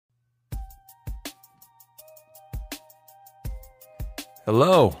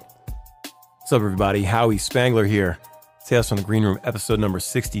Hello. What's up, everybody? Howie Spangler here. Tales from the Green Room, episode number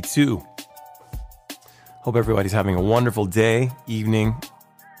 62. Hope everybody's having a wonderful day, evening,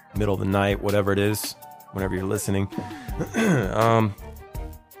 middle of the night, whatever it is, whenever you're listening. It's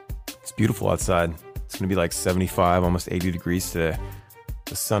beautiful outside. It's going to be like 75, almost 80 degrees today.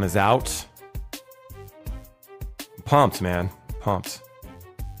 The sun is out. I'm pumped, man. Pumped.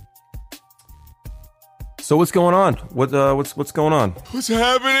 So what's going on? What's going on? What's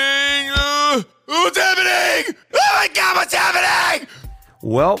happening? What's happening? Oh my God, what's happening?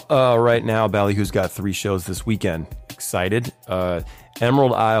 Well, right now, Ballyhoo's got 3 shows this weekend. Excited.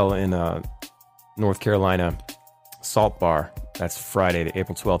 Emerald Isle in North Carolina, Salt Bar. That's Friday,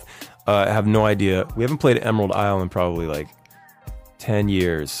 April 12th. I have no idea. We haven't played Emerald Isle in probably like 10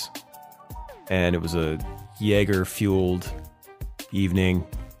 years. And it was a Jaeger-fueled evening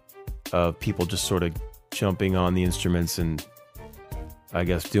of people just sort of jumping on the instruments and I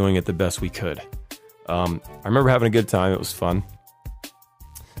guess doing it the best we could. I remember having a good time. It was fun.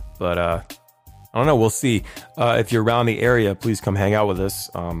 But I don't know. We'll see. If you're around the area, please come hang out with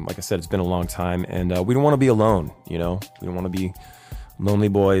us. Like I said, it's been a long time, and we don't want to be alone. You know, we don't want to be lonely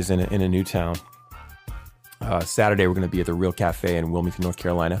boys in a new town. Saturday, we're going to be at the Real Cafe in Wilmington, North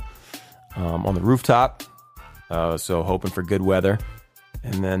Carolina, on the rooftop. So hoping for good weather.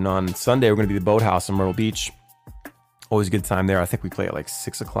 And then on Sunday, we're going to be at the Boathouse in Myrtle Beach. Always a good time there. I think we play at like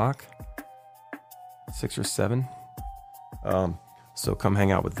 6 o'clock, 6 or 7. So come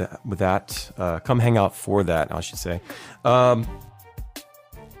hang out with that. Come hang out for that, I should say.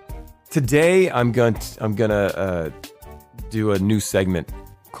 Today I'm gonna do a new segment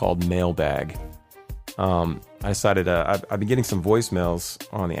called Mailbag. I decided I've been getting some voicemails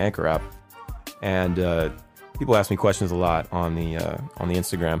on the Anchor app, and people ask me questions a lot on the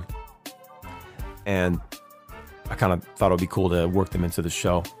Instagram, and I kind of thought it would be cool to work them into the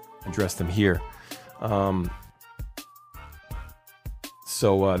show, address them here.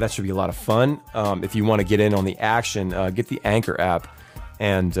 So that should be a lot of fun. If you want to get in on the action, get the Anchor app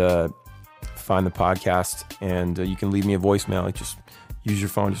and find the podcast, and you can leave me a voicemail. Like, just use your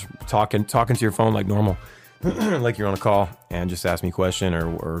phone, just talking to your phone like normal, like you're on a call, and just ask me a question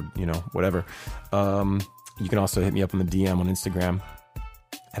or you know, whatever. You can also hit me up on the DM on Instagram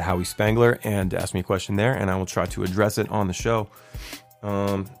at Howie Spangler and ask me a question there, and I will try to address it on the show.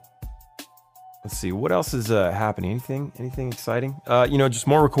 Let's see, what else is happening? Anything exciting? Just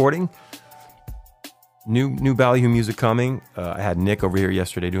more recording. New Ballyhoo music coming. I had Nick over here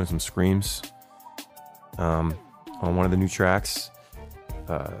yesterday doing some screams on one of the new tracks.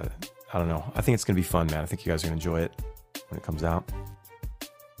 I don't know. I think it's going to be fun, man. I think you guys are going to enjoy it when it comes out.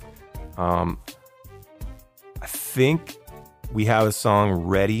 I think we have a song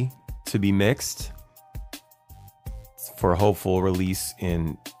ready to be mixed for a hopeful release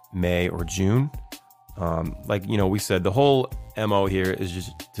in May or June. We said, the whole MO here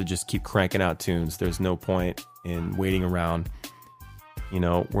is just keep cranking out tunes. There's no point in waiting around. You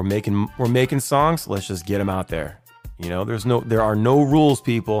know, we're making songs. Let's just get them out there. You know, there are no rules,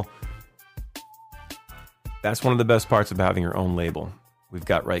 people. That's one of the best parts of having your own label. We've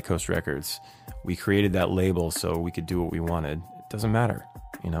got Right Coast Records. We created that label so we could do what we wanted. It doesn't matter,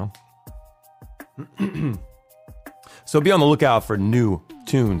 you know. So be on the lookout for new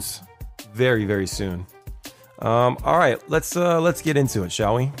tunes very, very soon. All right, let's get into it,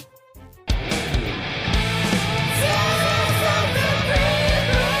 shall we?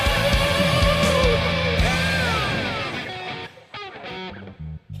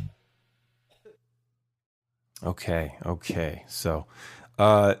 Okay. So,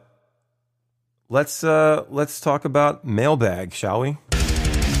 let's talk about Mailbag, shall we?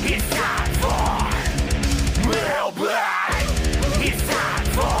 It's time for Mailbag. It's time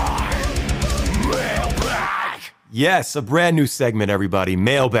for Mailbag. Yes, a brand new segment, everybody.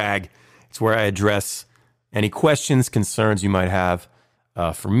 Mailbag. It's where I address any questions, concerns you might have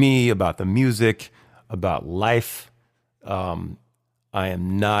for me about the music, about life. I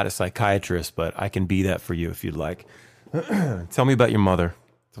am not a psychiatrist, but I can be that for you if you'd like. Tell me about your mother.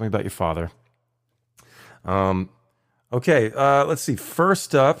 Tell me about your father. Okay, let's see.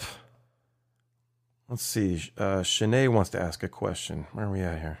 First up, Shanae wants to ask a question. Where are we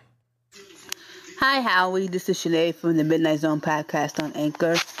at here? Hi, Howie. This is Shanae from the Midnight Zone podcast on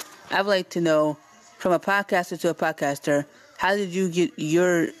Anchor. I would like to know, from a podcaster to a podcaster, how did you get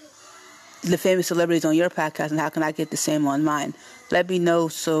the famous celebrities on your podcast, and how can I get the same on mine? Let me know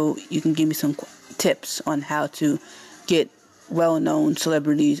so you can give me some tips on how to get well-known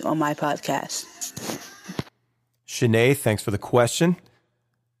celebrities on my podcast. Shanae, thanks for the question.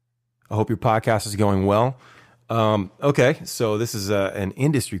 I hope your podcast is going well. Okay, so this is an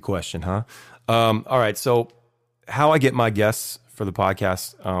industry question, huh? All right, so how I get my guests for the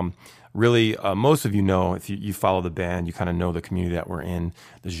podcast, really, most of you know, if you follow the band, you kind of know the community that we're in,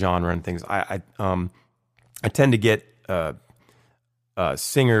 the genre and things. I tend to get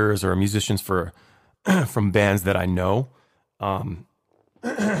singers or musicians from bands that I know.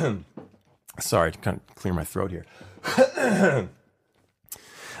 Sorry to kind of clear my throat here.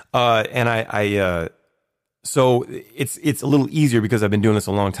 And so it's a little easier because I've been doing this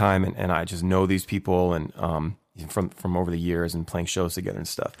a long time and I just know these people and from over the years and playing shows together and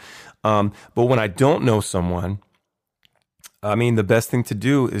stuff. But when I don't know someone, I mean, the best thing to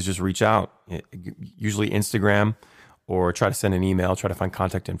do is just reach out, usually Instagram, or try to send an email, try to find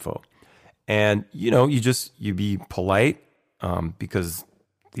contact info. And, you be polite because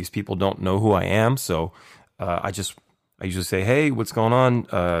these people don't know who I am. So I usually say, hey, what's going on?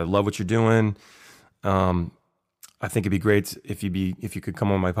 Love what you're doing. I think it'd be great if you could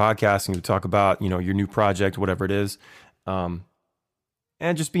come on my podcast and you talk about, your new project, whatever it is. And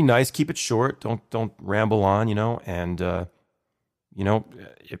just be nice, keep it short. Don't ramble on, and,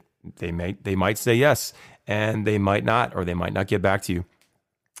 if they might say yes and they might not, or they might not get back to you.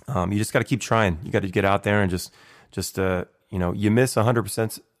 You just got to keep trying. You got to get out there and just you miss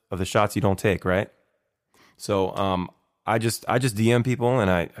 100% of the shots you don't take. Right. So, I just DM people and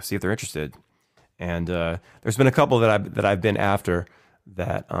I see if they're interested. And there's been a couple that I've been after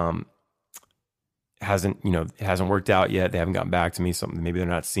that hasn't worked out yet. They haven't gotten back to me. Something, maybe they're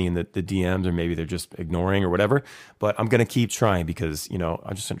not seeing the DMs, or maybe they're just ignoring or whatever. But I'm gonna keep trying because I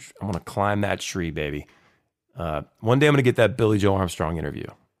want to climb that tree, baby. One day I'm gonna get that Billy Joe Armstrong interview.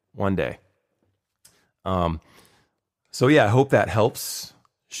 One day. So yeah, I hope that helps,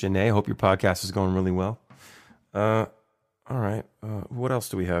 Shanae. I hope your podcast is going really well. All right. What else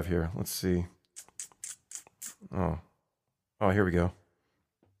do we have here? Let's see. Oh, here we go.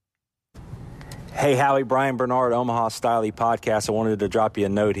 Hey, Howie, Brian Bernard, Omaha Styley Podcast. I wanted to drop you a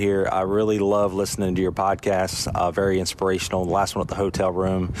note here. I really love listening to your podcasts. Very inspirational. The last one at the hotel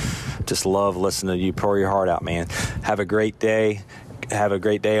room. Just love listening to you. Pour your heart out, man. Have a great day. Have a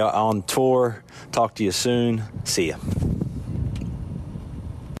great day on tour. Talk to you soon. See ya.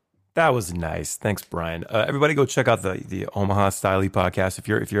 That was nice. Thanks, Brian. Everybody go check out the Omaha Styley Podcast. If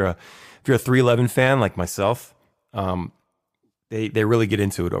you're a 311 fan like myself, they really get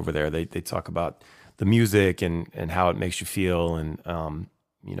into it over there. They talk about the music and how it makes you feel, and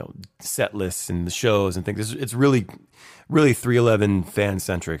set lists and the shows and things. It's really 311 fan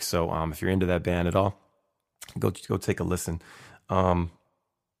centric. So if you're into that band at all, go take a listen.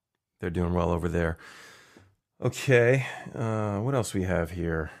 They're doing well over there. Okay, what else we have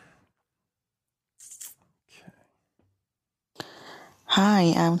here?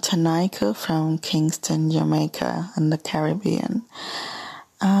 Hi, I'm Tanika from Kingston, Jamaica, in the Caribbean.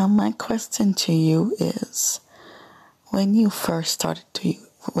 My question to you is, when you first started doing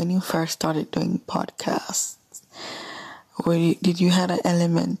podcasts, did you have an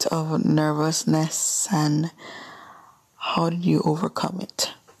element of nervousness, and how did you overcome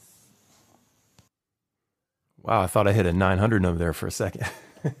it? Wow, I thought I hit a 900 number there for a second.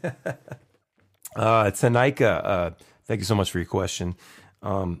 Tanika, thank you so much for your question.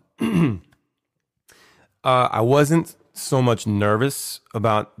 I wasn't so much nervous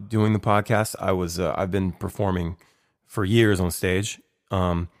about doing the podcast. I've been performing for years on stage.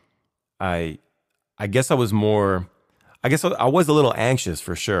 I guess I was I was a little anxious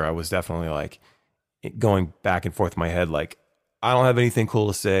for sure. I was definitely like going back and forth in my head. Like, I don't have anything cool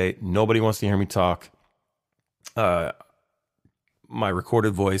to say. Nobody wants to hear me talk. My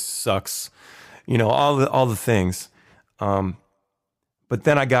recorded voice sucks. All the things. But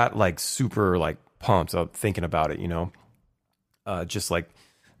then I got like super like pumped up thinking about it, just like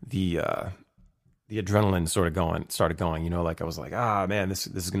the adrenaline started going, like I was like, man, this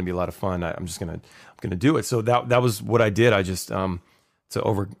is going to be a lot of fun. I'm going to do it. So that was what I did. I just, to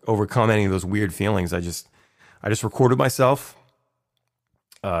overcome any of those weird feelings, I just recorded myself,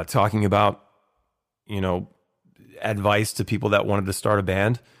 talking about, advice to people that wanted to start a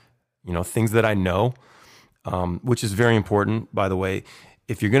band, things that I know. Which is very important, by the way.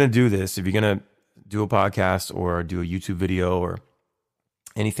 If you're going to do this, if you're going to do a podcast or do a YouTube video or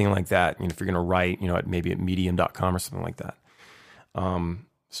anything like that, if you're going to write, maybe at medium.com or something like that,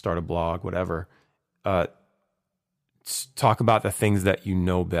 start a blog, whatever, talk about the things that you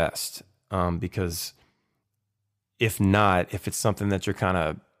know best. Because if it's something that you're kind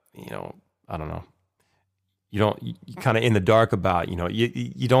of, I don't know, you're kind of in the dark about, you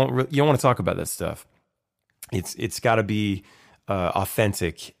don't want to talk about that stuff. It's got to be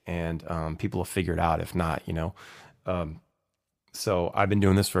authentic, and people will figure it out if not, so I've been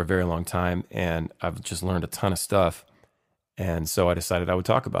doing this for a very long time, and I've just learned a ton of stuff. And so I decided I would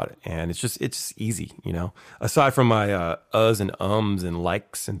talk about it. And it's just easy, aside from my uhs and ums and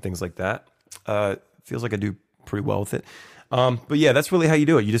likes and things like that. Feels like I do pretty well with it. But yeah, that's really how you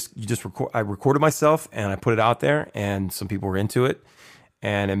do it. You just record. I recorded myself and I put it out there, and some people were into it,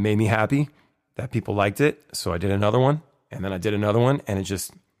 and it made me happy that people liked it. So I did another one, and then I did another one, and it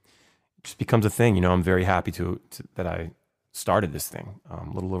just becomes a thing. I'm very happy that I started this thing a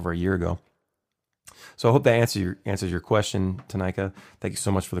little over a year ago. So I hope that answers your question, Tanika. Thank you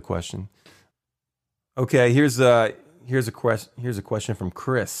so much for the question. Okay, here's a question from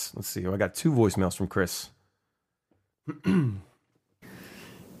Chris. Let's see. I got 2 voicemails from Chris.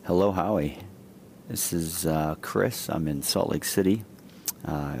 Hello, Howie. This is Chris. I'm in Salt Lake City.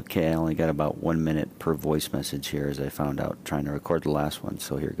 Okay, I only got about 1 minute per voice message here, as I found out trying to record the last one.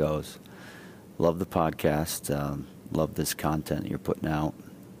 So here goes. Love the podcast. Love this content you're putting out.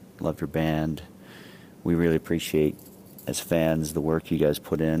 Love your band. We really appreciate, as fans, the work you guys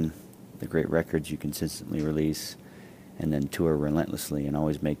put in, the great records you consistently release, and then tour relentlessly and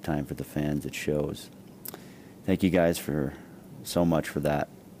always make time for the fans at shows. Thank you guys for so much for that.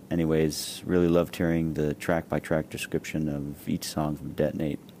 Anyways, really loved hearing the track-by-track description of each song from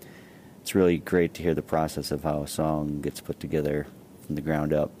Detonate. It's really great to hear the process of how a song gets put together from the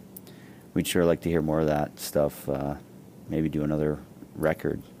ground up. We'd sure like to hear more of that stuff. Maybe do another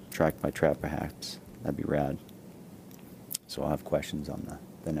record, track-by-track perhaps. That'd be rad. So I'll have questions on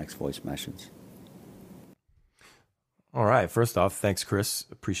the next voice message. All right. First off, thanks, Chris.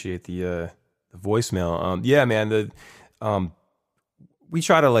 Appreciate the voicemail. Yeah, man. We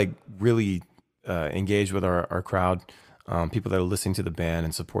try to really engage with our crowd, people that are listening to the band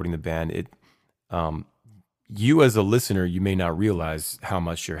and supporting the band. You as a listener, you may not realize how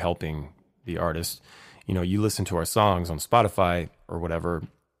much you're helping the artist. You listen to our songs on Spotify or whatever.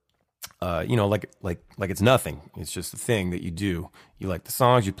 Like it's nothing. It's just a thing that you do. You like the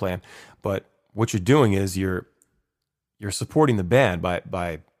songs, you play them, but what you're doing is you're supporting the band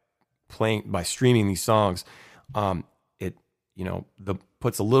by streaming these songs. It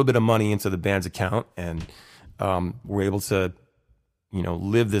puts a little bit of money into the band's account, and we're able to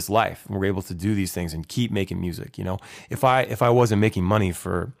live this life. We're able to do these things and keep making music. If I wasn't making money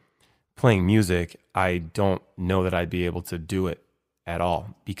for playing music, I don't know that I'd be able to do it at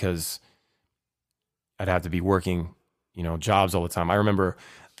all, because I'd have to be working, jobs all the time. I remember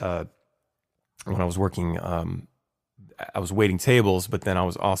when I was working, I was waiting tables, but then I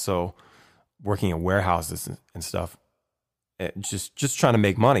was also working in warehouses and stuff, just trying to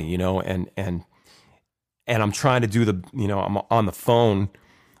make money, and I'm trying to do I'm on the phone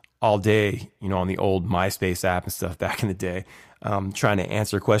all day, on the old MySpace app and stuff back in the day, trying to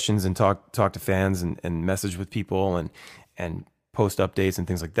answer questions and talk to fans and message with people and post updates and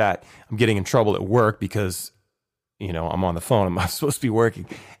things like that. I'm getting in trouble at work because, I'm on the phone. I'm supposed to be working.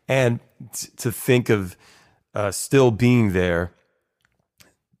 And to think of still being there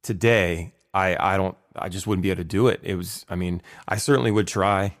today, I just wouldn't be able to do it. I certainly would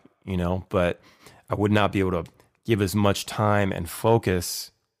try, but I would not be able to give as much time and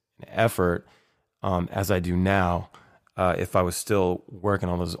focus and effort as I do now if I was still working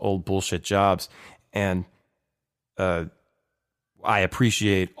on those old bullshit jobs. And I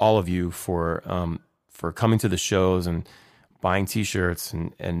appreciate all of you for coming to the shows and buying T-shirts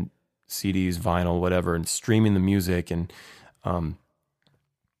and CDs, vinyl, whatever, and streaming the music. And,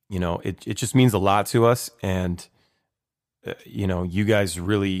 it just means a lot to us. And, you guys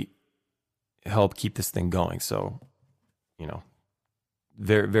really help keep this thing going. So,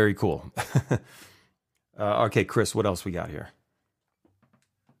 very, very cool. Okay, Chris, what else we got here?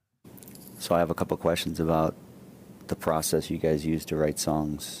 So I have a couple questions about the process you guys use to write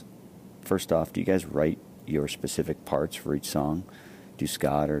songs. First off, do you guys write your specific parts for each song? Do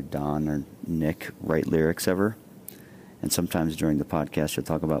Scott or Don or Nick write lyrics ever? And sometimes during the podcast, you'll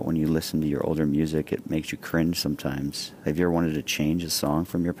talk about when you listen to your older music, it makes you cringe sometimes. Have you ever wanted to change a song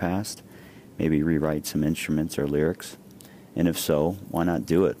from your past? Maybe rewrite some instruments or lyrics? And if so, why not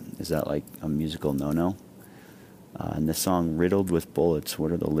do it? Is that like a musical no-no? And the song Riddled with Bullets,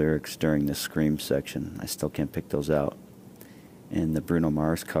 what are the lyrics during the scream section? I still can't pick those out. In the Bruno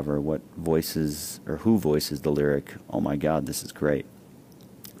Mars cover, what voices or who voices the lyric? Oh my God, this is great.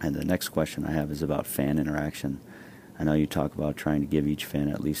 And the next question I have is about fan interaction. I know you talk about trying to give each fan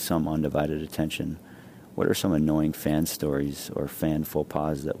at least some undivided attention. What are some annoying fan stories or fan faux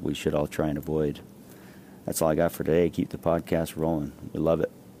pas that we should all try and avoid? That's all I got for today. Keep the podcast rolling. We love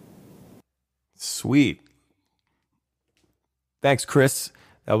it. Sweet. Thanks, Chris.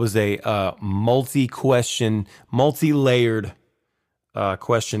 That was a multi-question, multi-layered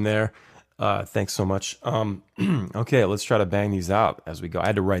question there. Thanks so much. Okay, let's try to bang these out as we go. I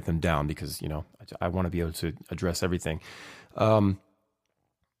had to write them down because, I want to be able to address everything.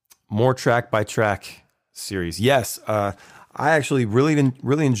 More track by track series. Yes, I actually really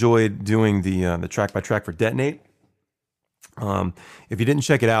enjoyed doing the track by track for Detonate. If you didn't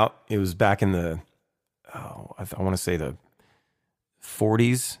check it out, it was back in the I want to say the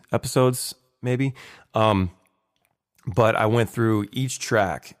 40s episodes maybe. But I went through each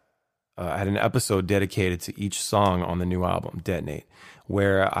track. I had an episode dedicated to each song on the new album, Detonate,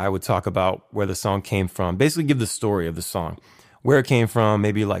 where I would talk about where the song came from, basically give the story of the song, where it came from,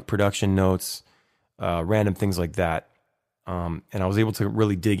 maybe like production notes, random things like that. And I was able to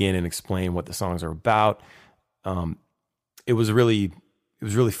really dig in and explain what the songs are about. It was really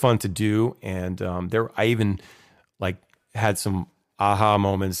fun to do. And I even like had some aha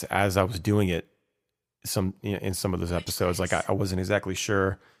moments as I was doing it. In some of those episodes, like I wasn't exactly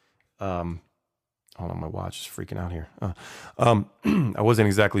sure. Hold on, my watch is freaking out here. I wasn't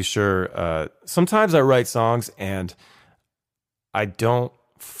exactly sure. Sometimes I write songs and I don't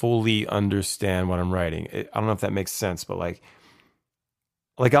fully understand what I'm writing. I don't know if that makes sense, but like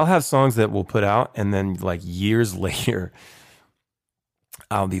I'll have songs that we'll put out, and then like years later,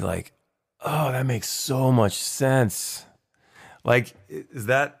 I'll be like, "Oh, that makes so much sense." Like,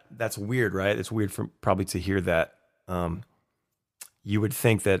 that's weird, right? It's weird probably to hear that. You would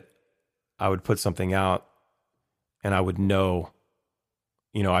think that I would put something out and I would know,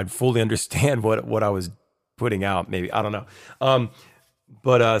 I'd fully understand what I was putting out. Maybe, I don't know.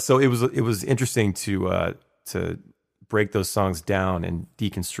 But so it was interesting to break those songs down and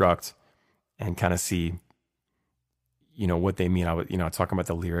deconstruct and kind of see, what they mean. I would, talking about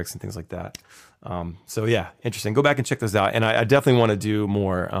the lyrics and things like that. So yeah, interesting. Go back and check those out. And I definitely want to do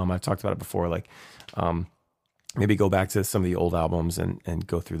more. I've talked about it before, like, maybe go back to some of the old albums and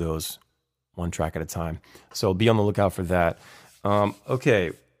go through those one track at a time. So be on the lookout for that.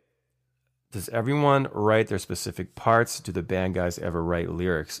 Okay. Does everyone write their specific parts? Do the band guys ever write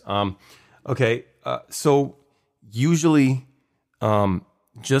lyrics? Okay. So usually,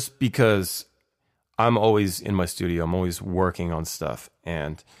 just because I'm always in my studio, I'm always working on stuff,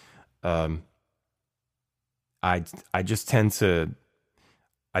 and I just tend to,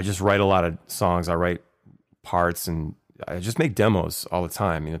 I just write a lot of songs. I write parts, and I just make demos all the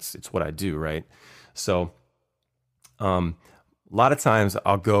time. I mean, it's what I do, right? So, a lot of times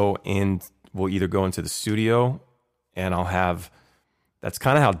we'll either go into the studio, and that's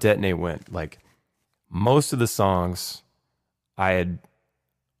kind of how Detonate went. Like, most of the songs I had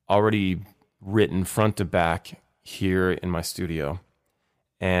already written front to back here in my studio.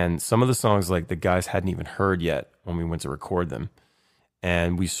 And some of the songs, like, the guys hadn't even heard yet when we went to record them.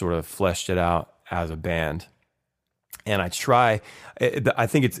 And we sort of fleshed it out as a band. And I think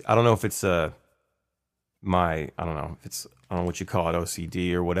I don't know if it's I don't know what you call it,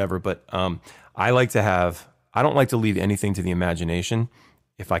 OCD or whatever, but I don't like to leave anything to the imagination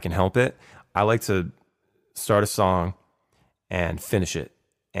if I can help it. I like to start a song and finish it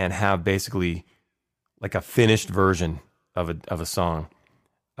and have basically like a finished version of a song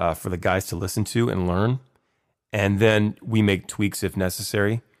for the guys to listen to and learn. And then we make tweaks if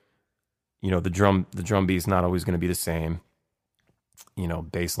necessary. The drum beat is not always going to be the same.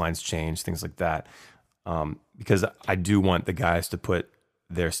 Bass lines change, things like that. Because I do want the guys to put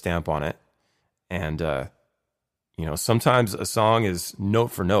their stamp on it. And, sometimes a song is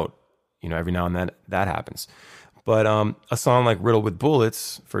note for note, every now and then that happens. But a song like Riddle with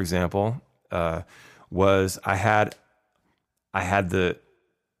Bullets, for example, was I had the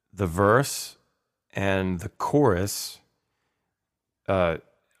verse and the chorus. I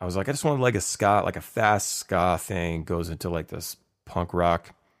was like, I just wanted like a fast ska thing, goes into like this punk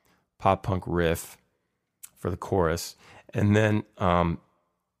rock, pop punk riff for the chorus. And then I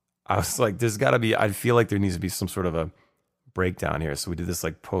was like, there's got to be, I feel like there needs to be some sort of a breakdown here. So we did this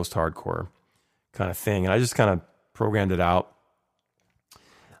like post-hardcore kind of thing. And I just kind of programmed it out.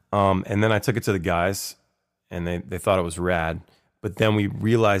 And then I took it to the guys, and they thought it was rad. But then we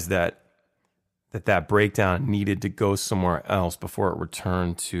realized that breakdown needed to go somewhere else before it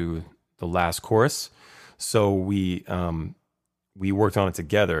returned to the last chorus. So we worked on it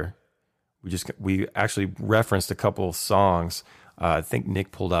together. We actually referenced a couple of songs. I think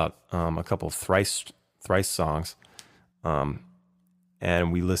Nick pulled out a couple of thrice songs,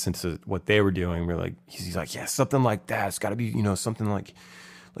 and we listened to what they were doing. We're like, he's like, yeah, something like that. It's got to be, something like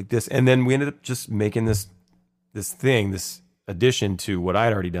this. And then we ended up just making this addition to what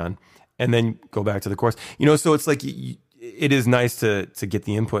I'd already done, and then go back to the chorus. So it's like it is nice to get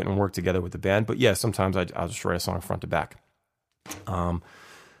the input and work together with the band. But yeah, sometimes I'll just write a song front to back.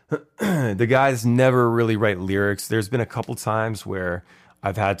 The guys never really write lyrics. There's been a couple times where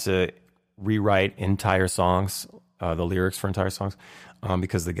I've had to rewrite entire songs, the lyrics for entire songs,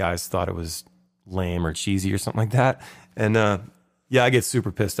 because the guys thought it was lame or cheesy or something like that. And yeah, I get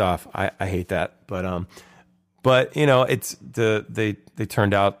super pissed off. I hate that. But you know, it's they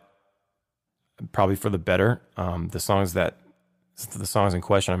turned out probably for the better. The songs in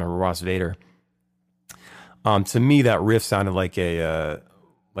question, I remember Ross Vader. To me, that riff sounded like a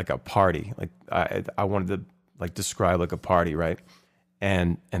party. Like I wanted to like describe like a party, right?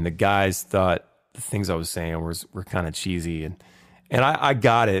 And the guys thought the things I was saying were kind of cheesy, and I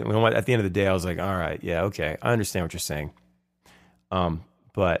got it. At the end of the day, I was like, all right, yeah, okay, I understand what you're saying.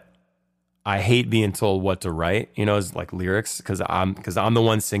 But I hate being told what to write, you know, as like lyrics, because I'm the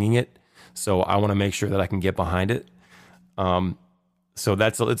one singing it, so I want to make sure that I can get behind it. So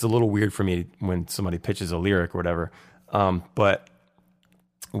it's a little weird for me when somebody pitches a lyric or whatever. But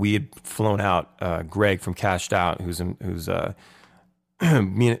we had flown out Greg from Cashed Out, who's him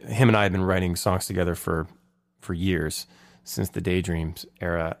and I have been writing songs together for years, since the Daydreams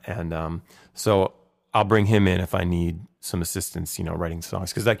era, and so I'll bring him in if I need some assistance, you know, writing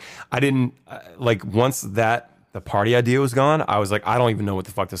songs. Because like I didn't like once the party idea was gone, I was like, I don't even know what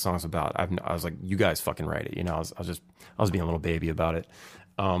the fuck this song's about. I was like, you guys fucking write it, you know. I was being a little baby about it.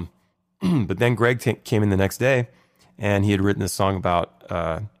 But then Greg came in the next day, and he had written this song about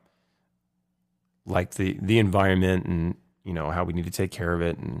like the environment and, you know, how we need to take care of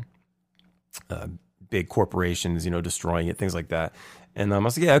it, and big corporations, you know, destroying it, things like that. And I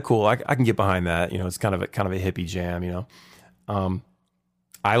was like, yeah, cool. I can get behind that. You know, it's kind of a hippie jam, you know.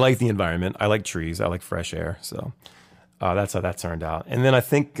 I like the environment. I like trees. I like fresh air. So that's how that turned out. And then I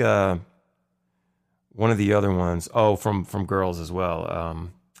think one of the other ones, from Girls as well.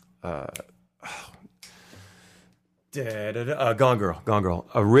 Gone Girl.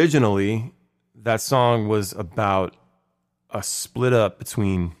 Originally, that song was about a split up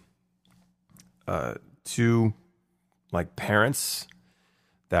between two like parents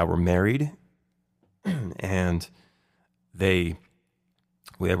that were married, and they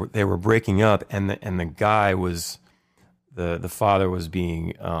were breaking up, and the guy was the father was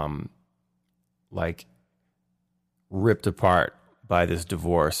being like ripped apart by this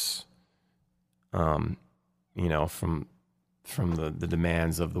divorce, you know, from the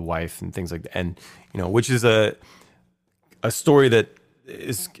demands of the wife and things like that, and you know, which is a story that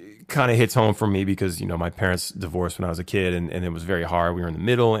is kind of hits home for me because, you know, my parents divorced when I was a kid, and it was very hard. We were in the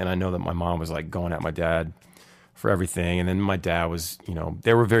middle, and I know that my mom was like going at my dad for everything. And then my dad was, you know,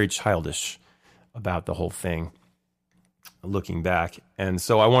 they were very childish about the whole thing looking back. And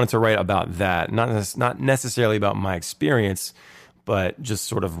so I wanted to write about that, not necessarily about my experience, but just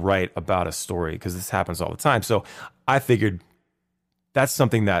sort of write about a story, because this happens all the time. So I figured that's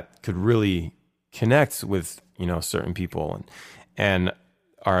something that could really connect with, you know, certain people. And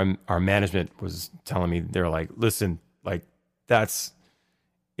our management was telling me, they're like, listen, like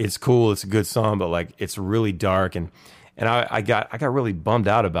it's cool, it's a good song, but like it's really dark, and I got really bummed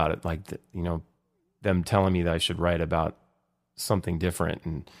out about it, like you know, them telling me that I should write about something different,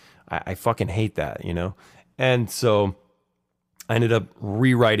 and I fucking hate that, you know. And so I ended up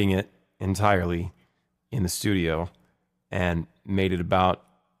rewriting it entirely in the studio and made it about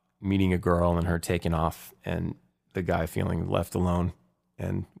meeting a girl and her taking off, and the guy feeling left alone,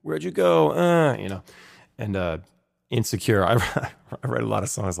 and where'd you go? You know, and Insecure. I write a lot of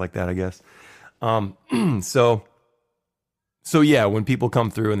songs like that, I guess. So yeah, when people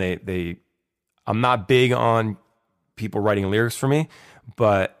come through and they I'm not big on people writing lyrics for me,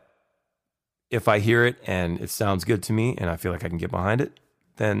 but if I hear it and it sounds good to me and I feel like I can get behind it,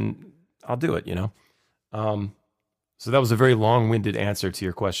 then I'll do it, you know? So that was a very long-winded answer to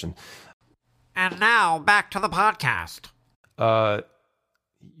your question. And now, back to the podcast.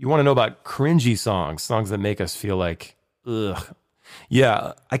 You want to know about cringy songs that make us feel like, ugh.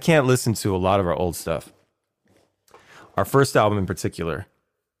 Yeah, I can't listen to a lot of our old stuff. Our first album in particular,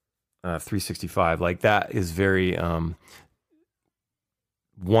 365, like that is very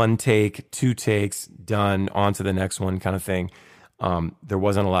one take, two takes, done, on to the next one kind of thing. There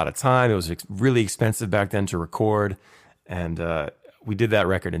wasn't a lot of time. It was really expensive back then to record. And we did that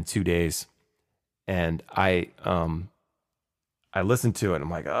record in 2 days. And I listened to it and I'm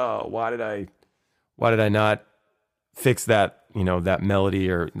like, oh, why did I not fix that, you know, that melody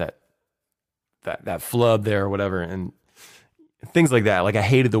or that flub there or whatever, and things like that. Like I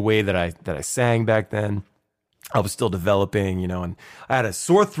hated the way that I sang back then. I was still developing, you know, and I had a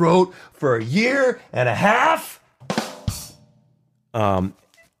sore throat for a year and a half. So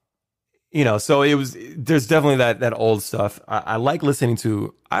there's definitely that old stuff. I like listening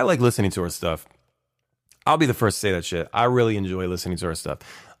to her stuff. I'll be the first to say that shit. I really enjoy listening to her stuff.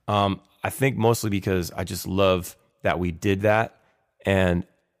 I think mostly because I just love that we did that, and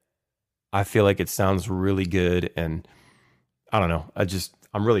I feel like it sounds really good, and I don't know.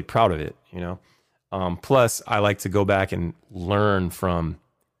 I'm really proud of it, Plus, I like to go back and learn from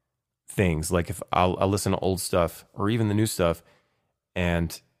things. Like if I'll listen to old stuff or even the new stuff,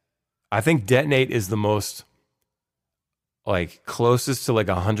 and I think Detonate is the most like closest to like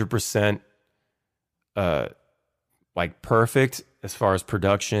 100% like perfect as far as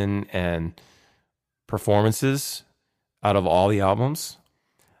production and performances out of all the albums.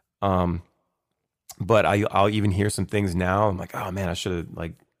 But I'll even hear some things now. I'm like, oh man, I should have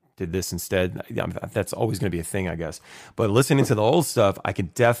like did this instead. That's always going to be a thing, I guess. But listening to the old stuff, I can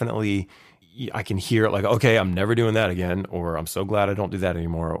hear it like, okay, I'm never doing that again, or I'm so glad I don't do that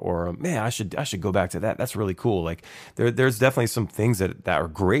anymore, or man, I should go back to that. That's really cool. Like there's definitely some things that are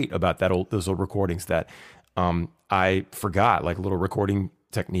great about those old recordings that I forgot, like little recording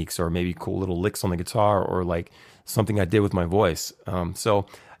techniques or maybe cool little licks on the guitar or like something I did with my voice. So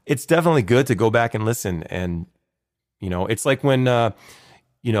it's definitely good to go back and listen. And, it's like when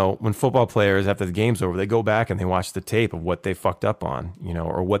football players after the game's over, they go back and they watch the tape of what they fucked up on,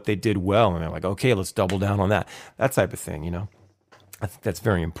 or what they did well. And they're like, okay, let's double down on that type of thing. I think that's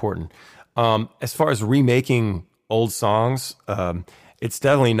very important. As far as remaking old songs, it's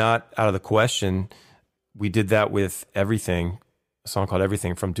definitely not out of the question. We did that with Everything, a song called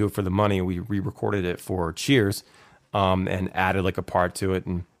Everything from Do It For The Money. We re-recorded it for Cheers, and added like a part to it.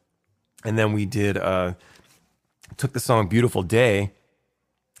 And then we took the song Beautiful Day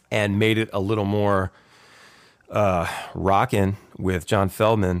and made it a little more rockin' with John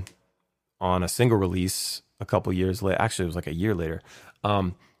Feldman on a single release a couple years later. Actually, it was like a year later.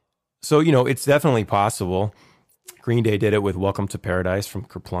 So, it's definitely possible. Green Day did it with Welcome to Paradise from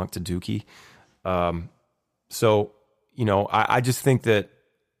Kerplunk to Dookie. So, I just think that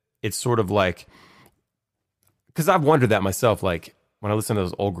it's sort of like, because I've wondered that myself, like when I listen to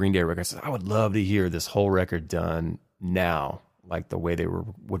those old Green Day records, I would love to hear this whole record done now, like the way they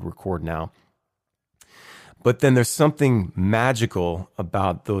would record now. But then there's something magical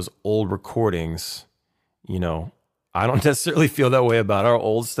about those old recordings. I don't necessarily feel that way about our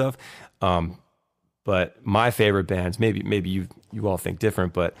old stuff. But my favorite bands, maybe you all think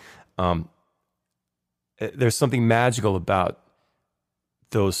different, but there's something magical about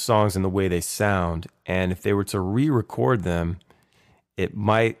those songs and the way they sound. And if they were to re-record them, it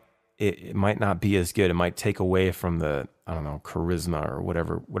might not be as good. It might take away from the, I don't know, charisma or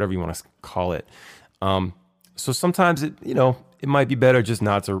whatever you want to call it. So sometimes it might be better just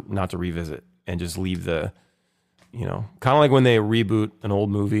not to revisit and just leave the, kind of like when they reboot an old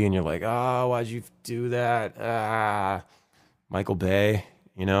movie and you're like, oh, why'd you do that? Michael Bay,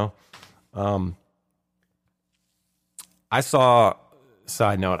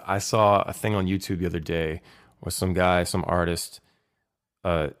 Side note, I saw a thing on YouTube the other day where some artist,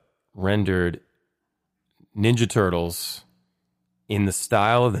 rendered Ninja Turtles in the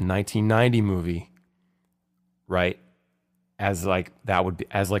style of the 1990 movie, right? As like that would be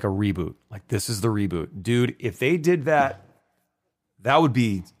as like a reboot. Like this is the reboot. Dude, if they did that, that would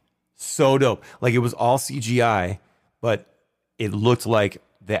be so dope. Like it was all CGI, but it looked like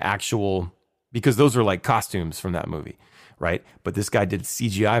the actual, because those are like costumes from that movie, right? But this guy did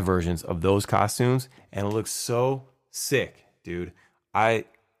CGI versions of those costumes and it looks so sick, dude.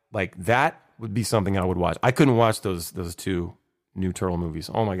 Like that would be something I would watch. I couldn't watch those two new Turtle movies.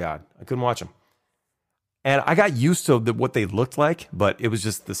 Oh my God. I couldn't watch them. And I got used to what they looked like, but it was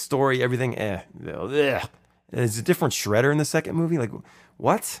just the story, everything. There's a different Shredder in the second movie. Like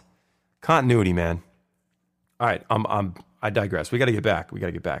what? Continuity, man. All right. I digress. We got to get back.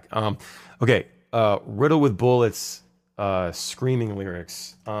 Okay. Riddle with Bullets, screaming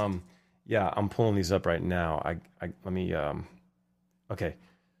lyrics. Yeah, I'm pulling these up right now. Let me, okay.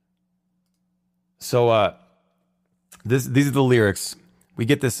 So these are the lyrics. We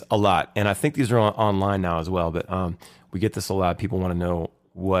get this a lot, and I think these are online now as well. But we get this a lot. People want to know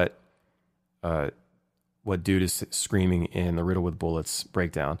what dude is screaming in the Riddle with Bullets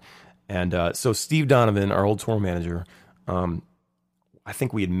breakdown. And so Steve Donovan, our old tour manager, I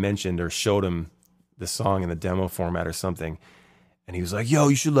think we had mentioned or showed him the song in the demo format or something, and he was like, "Yo,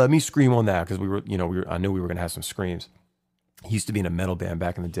 you should let me scream on that," because I knew we were gonna have some screams. He used to be in a metal band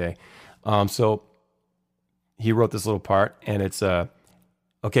back in the day. So he wrote this little part, and it's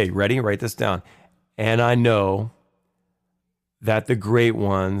okay, ready? Write this down. And I know that the great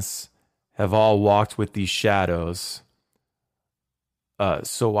ones have all walked with these shadows,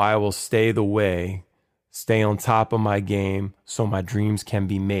 So I will stay the way, stay on top of my game so my dreams can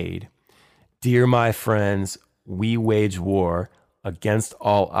be made. Dear my friends, we wage war. Against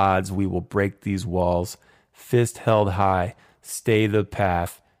all odds, we will break these walls. Fist held high, stay the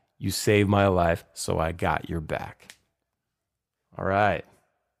path. You saved my life, so I got your back. All right.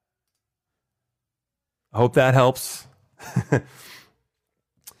 I hope that helps.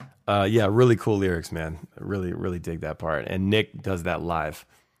 Yeah, really cool lyrics, man. I really, really dig that part. And Nick does that live.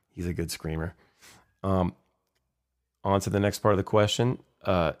 He's a good screamer. On to the next part of the question.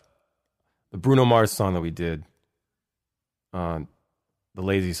 The Bruno Mars song that we did, the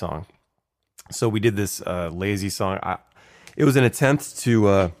Lazy song. So we did this Lazy song. It was an attempt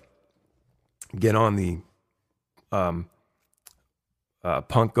to get on the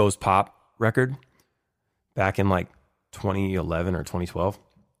Punk Goes Pop record back in like 2011 or 2012.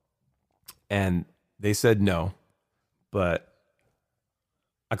 And they said no, but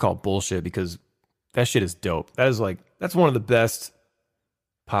I call it bullshit because that shit is dope. That's one of the best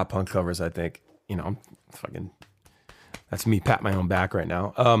pop punk covers, I think. You know, that's me pat my own back right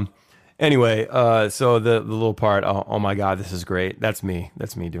now. Anyway, so the little part, oh my God, this is great. That's me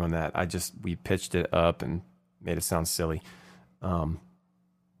doing that. We pitched it up and made it sound silly.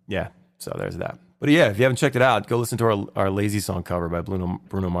 Yeah, so there's that. But yeah, if you haven't checked it out, go listen to our Lazy song cover by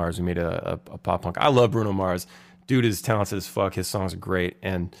Bruno Mars. We made a pop punk. I love Bruno Mars. Dude is talented as fuck. His songs are great.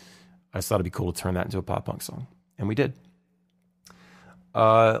 And I just thought it'd be cool to turn that into a pop punk song. And we did.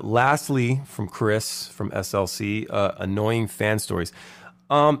 Lastly, from Chris from SLC, annoying fan stories.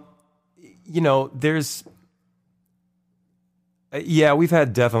 We've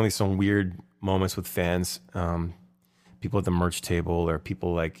had definitely some weird moments with fans. People at the merch table or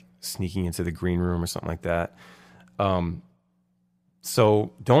people like sneaking into the green room or something like that.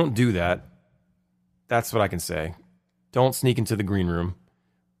 So don't do that. That's what I can say. Don't sneak into the green room.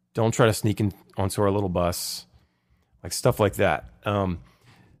 Don't try to sneak in onto our little bus, like stuff like that. I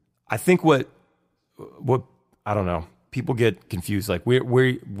think what I don't know. People get confused. Like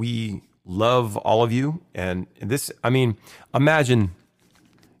we love all of you, and this. I mean, imagine,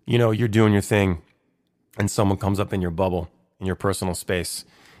 you're doing your thing, and someone comes up in your bubble, in your personal space,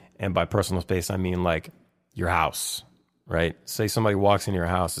 and by personal space I mean like your house, right? Say somebody walks into your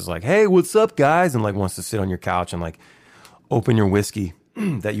house, is like, "Hey, what's up, guys?" and like wants to sit on your couch and like open your whiskey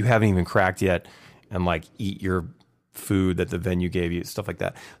that you haven't even cracked yet, and like eat your food that the venue gave you, stuff like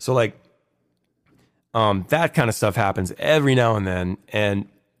that. So like, that kind of stuff happens every now and then. And,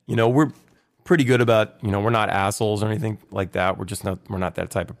 we're pretty good about, we're not assholes or anything like that. We're not that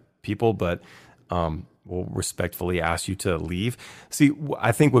type of people, but, we'll respectfully ask you to leave. See,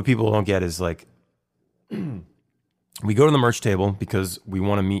 I think what people don't get is like, we go to the merch table because we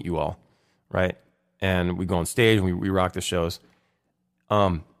want to meet you all. Right. And we go on stage and we rock the shows.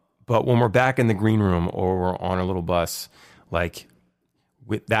 But when we're back in the green room or we're on a little bus, like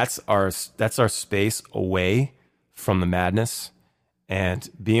that's our space away from the madness. And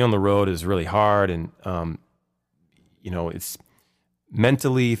being on the road is really hard. And, it's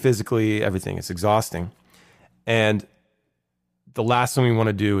mentally, physically, everything. It's exhausting. And the last thing we want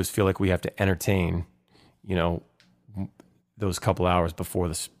to do is feel like we have to entertain, those couple hours before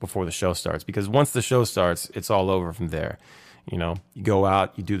the show starts. Because once the show starts, it's all over from there. You go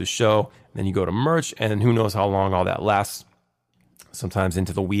out, you do the show, then you go to merch, and who knows how long all that lasts. Sometimes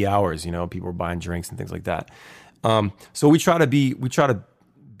into the wee hours, people are buying drinks and things like that. So we try to be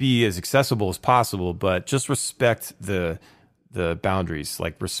as accessible as possible, but just respect the boundaries,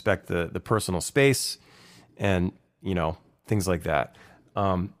 like respect the personal space and, things like that.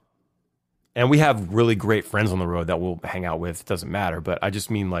 And we have really great friends on the road that we'll hang out with. It doesn't matter, but I just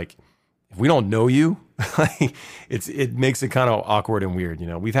mean like, if we don't know you, like it makes it kind of awkward and weird.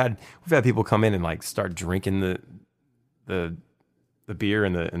 We've had people come in and like start drinking the beer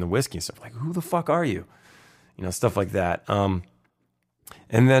and the whiskey and stuff. Like, who the fuck are you? Stuff like that. And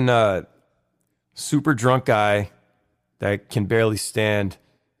then super drunk guy that can barely stand,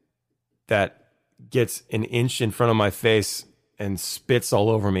 that gets an inch in front of my face and spits all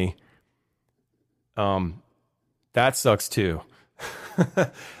over me. That sucks too.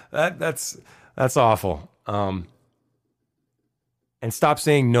 That's awful. And stop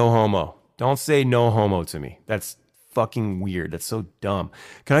saying no homo. Don't say no homo to me. That's fucking weird. That's so dumb.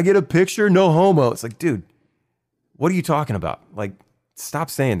 Can I get a picture? No homo. It's like, dude, what are you talking about? Like, stop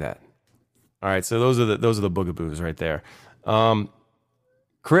saying that. All right. So those are the boogaboos right there.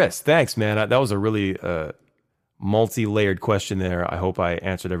 Chris, thanks, man. That was a really multi-layered question there. I hope I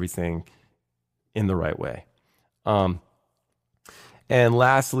answered everything in the right way. And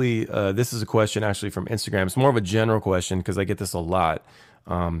lastly, this is a question actually from Instagram. It's more of a general question because I get this a lot.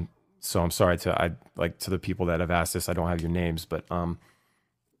 So I'm sorry to the people that have asked this. I don't have your names, but I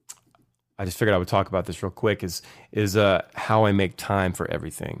just figured I would talk about this real quick. Is how I make time for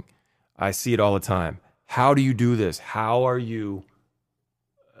everything. I see it all the time. How do you do this? How are you?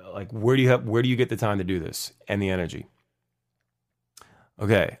 Like, where do you get the time to do this and the energy?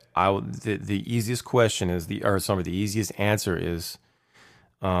 Okay, the easiest question is the easiest answer is,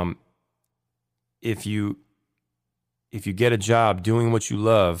 if you get a job doing what you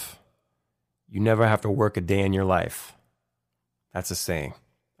love, you never have to work a day in your life. That's a saying.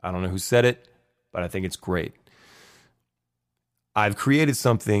 I don't know who said it, but I think it's great. I've created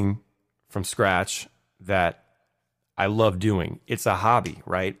something from scratch that I love doing. It's a hobby,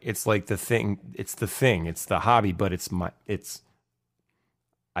 right? It's like the thing. It's the hobby, but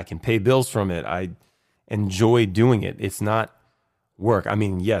I can pay bills from it. I enjoy doing it. It's not work. I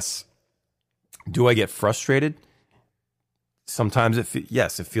mean, yes. Do I get frustrated? Sometimes it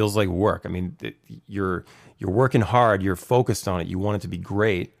feels like work. I mean, you're working hard. You're focused on it. You want it to be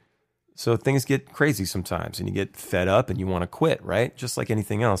great. So things get crazy sometimes, and you get fed up, and you want to quit, right? Just like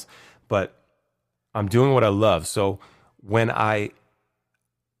anything else. But I'm doing what I love. So when I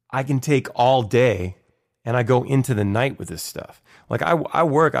can take all day, and I go into the night with this stuff. Like I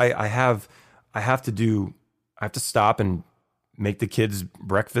work. I have to stop and make the kids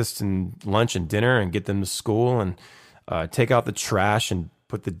breakfast and lunch and dinner and get them to school and take out the trash and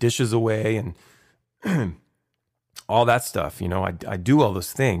put the dishes away and all that stuff. You know, I do all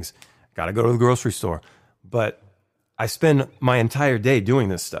those things. Got to go to the grocery store, but I spend my entire day doing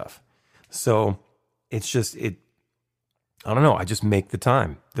this stuff. So it's just, I don't know. I just make the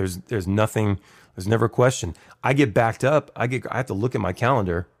time. There's nothing, there's never a question. I get backed up. I have to look at my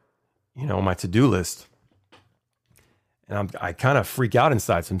calendar, you know, my to-do list. And I kind of freak out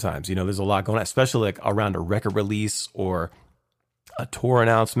inside sometimes. You know, there's a lot going on, especially like around a record release or a tour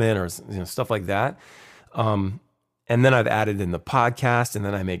announcement or, you know, stuff like that. And then I've added in the podcast, and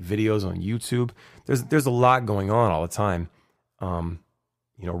then I make videos on YouTube. There's a lot going on all the time.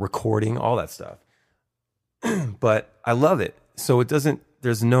 You know, recording, all that stuff. But I love it. So it doesn't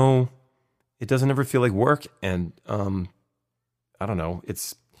ever feel like work. And I don't know.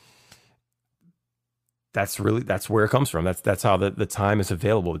 That's where it comes from. That's how the time is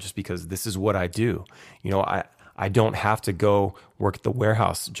available, just because this is what I do. You know, I don't have to go work at the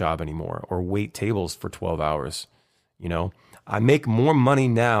warehouse job anymore or wait tables for 12 hours. You know, I make more money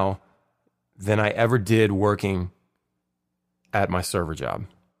now than I ever did working at my server job.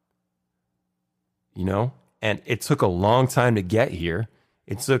 You know, and it took a long time to get here.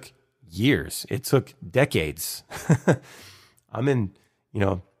 It took years. It took decades. I'm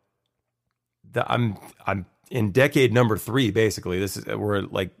in decade number 3, basically. We're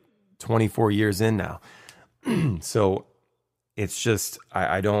like 24 years in now. So it's just,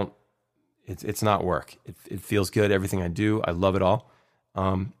 it's not work. It feels good. Everything I do, I love it all.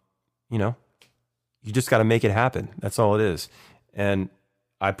 You know, you just got to make it happen. That's all it is. And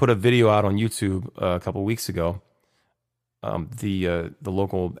I put a video out on YouTube a couple of weeks ago. The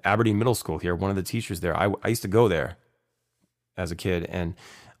local Aberdeen Middle School here, one of the teachers there, I used to go there as a kid, and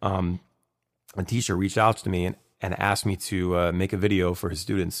a teacher reached out to me and asked me to make a video for his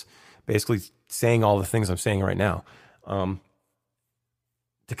students, basically saying all the things I'm saying right now,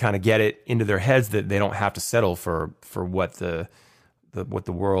 to kind of get it into their heads that they don't have to settle for what the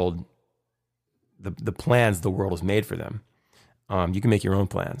world, the plans the world has made for them. You can make your own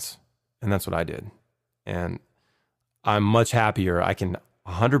plans, and that's what I did. And I'm much happier. I can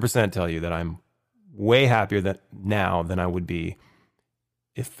 100% tell you that I'm way happier now than I would be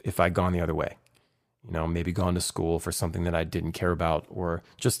if I'd gone the other way. You know, maybe gone to school for something that I didn't care about, or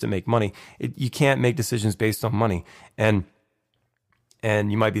just to make money. You can't make decisions based on money. And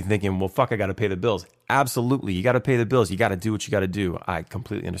you might be thinking, well, fuck, I got to pay the bills. Absolutely. You got to pay the bills. You got to do what you got to do. I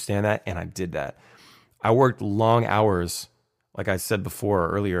completely understand that. And I did that. I worked long hours. Like I said before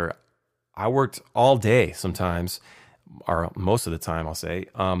earlier, I worked all day sometimes, or most of the time, I'll say.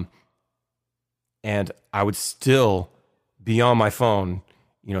 And I would still be on my phone,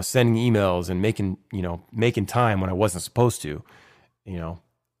 you know, sending emails and making time when I wasn't supposed to, you know,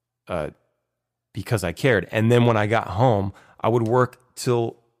 because I cared. And then when I got home, I would work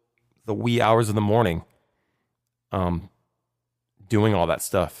till the wee hours of the morning, doing all that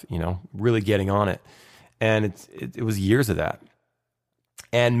stuff, you know, really getting on it. And it was years of that,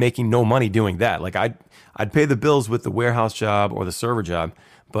 and making no money doing that. Like I'd pay the bills with the warehouse job or the server job,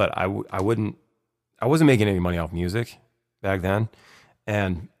 but I wasn't making any money off music back then.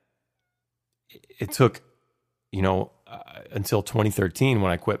 And it took, you know, until 2013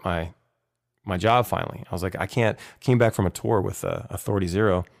 when I quit my job finally. I was like, I can't. Came back from a tour with Authority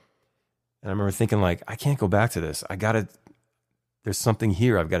Zero, and I remember thinking like, I can't go back to this. There's something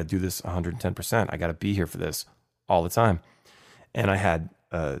here. I've got to do this 110%. I got to be here for this all the time. And I had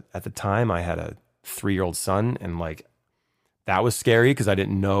at the time I had a 3-year-old son, and like that was scary because I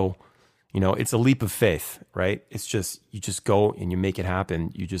didn't know. It's a leap of faith, right? It's just you just go and you make it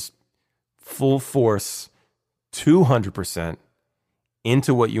happen. You just full force, 200%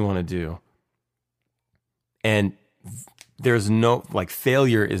 into what you want to do. And there's no, like,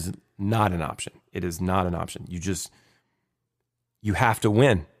 failure is not an option. It is not an option. You have to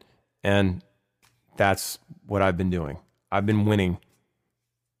win. And that's what I've been doing. I've been winning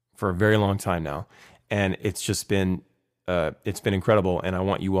for a very long time now. And it's just been, incredible. And I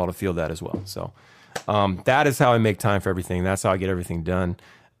want you all to feel that as well. So that is how I make time for everything. That's how I get everything done.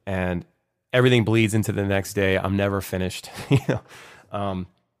 And everything bleeds into the next day. I'm never finished.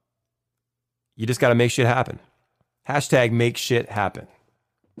 You just got to make shit happen. Hashtag make shit happen.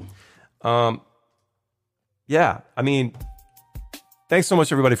 Yeah, I mean, thanks so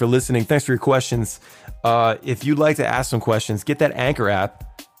much, everybody, for listening. Thanks for your questions. If you'd like to ask some questions, get that Anchor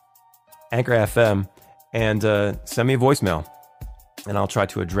app, Anchor FM, and send me a voicemail, and I'll try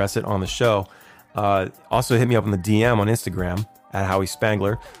to address it on the show. Also, hit me up on the DM on Instagram at Howie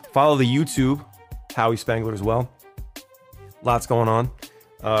Spangler. Follow the YouTube, Howie Spangler, as well. Lots going on.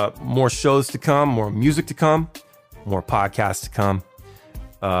 More shows to come, more music to come, more podcasts to come.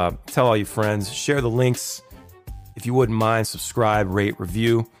 Tell all your friends, share the links. If you wouldn't mind, subscribe, rate,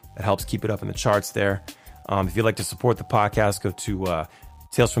 review. That helps keep it up in the charts there. If you'd like to support the podcast, go to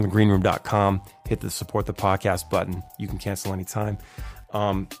talesfromthegreenroom.com, hit the support the podcast button. You can cancel anytime.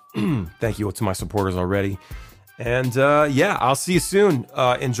 Thank you to my supporters already. And yeah, I'll see you soon.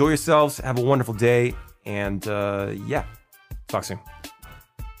 Enjoy yourselves. Have a wonderful day. And yeah, talk soon.